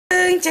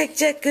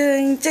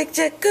짝짝꿍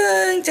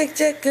짝짝꿍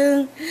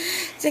짝짝꿍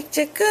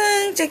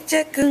짝짝꿍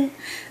짝짝꿍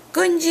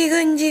건지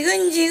건지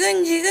건지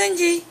건지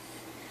건지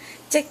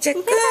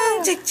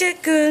짝짝꿍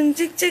짝짝꿍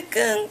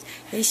짝짝꿍.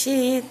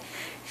 She's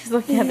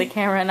looking at the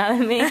camera, not at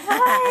me.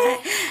 Hi.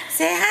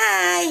 Say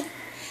hi.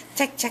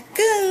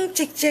 짝짝꿍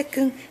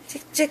짝짝꿍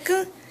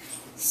짝짝꿍.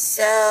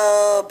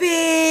 So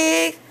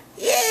big.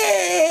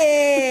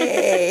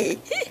 Yay.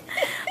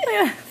 Look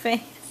at her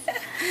face.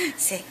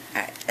 Say,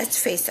 alright, let's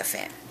face the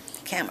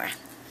camera.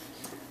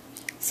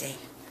 Say,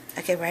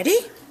 okay, ready?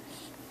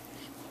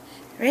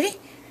 Ready?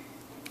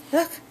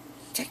 Look.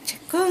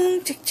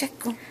 짝짝꿍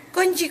짝짝꿍.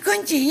 건지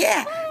건지,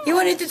 yeah. You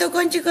want to do the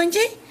건지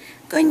건지?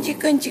 건지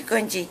건지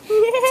건지.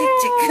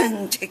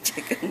 짝짝꿍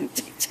짝짝꿍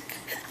짝짝꿍.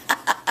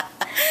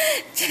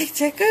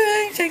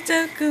 짝짝꿍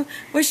짝짝꿍.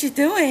 What's she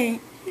doing?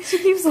 She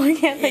keeps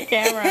looking at the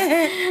camera.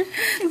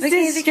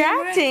 It's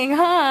distracting,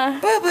 huh?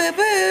 Boo boo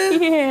boo.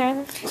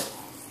 Yeah.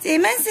 Say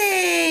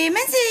mansi,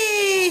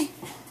 mansi.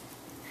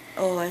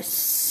 Oh,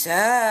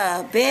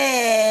 so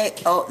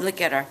big. Oh,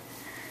 look at her.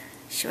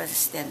 She wants to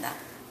stand up.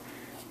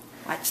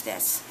 Watch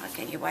this.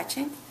 Okay, you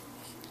watching?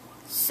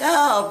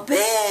 So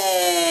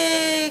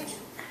big.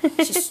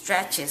 She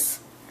stretches.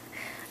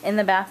 In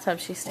the bathtub,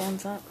 she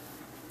stands up.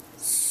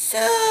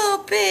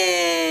 So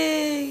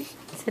big.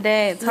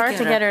 Today, it's hard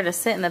to get her to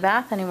sit in the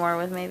bath anymore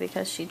with me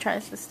because she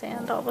tries to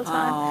stand all the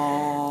time.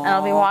 Oh. And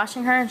I'll be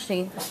washing her and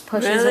she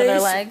pushes with her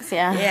legs.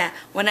 Yeah. Yeah.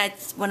 When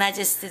I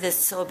just did it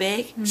so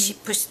big, she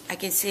pushed. I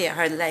can see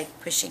her leg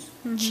pushing.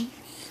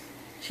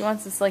 She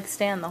wants to like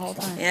stand the whole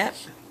time. Yep.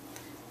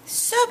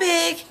 So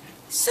big.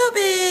 So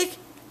big.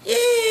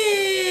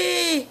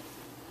 Yay.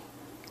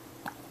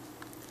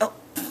 Oh.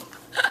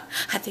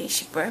 I think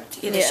she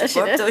burped. Either Yeah, she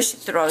burped did. or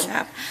she's throwing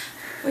up.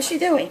 What's she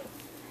doing?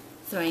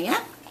 Throwing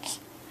up?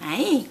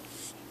 Hi.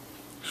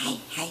 Hi,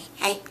 hi,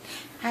 hi.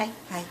 Hi,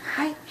 hi,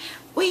 hi.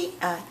 We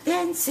are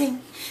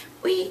dancing.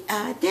 We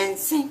are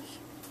dancing.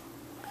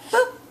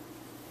 Boop.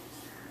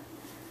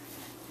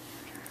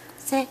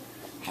 Say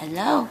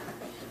hello.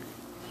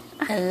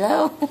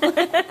 Hello.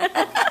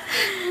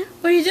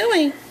 What are you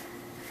doing?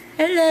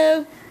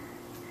 Hello.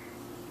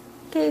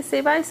 Okay,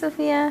 say bye,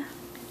 Sophia.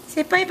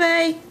 Say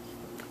bye-bye.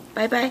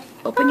 Bye-bye.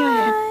 Open your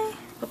hand.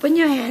 Open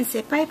your hand.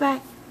 Say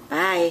bye-bye.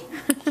 Bye.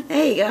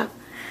 There you go.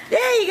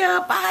 There you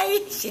go.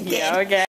 Bye. She did. Yeah, okay.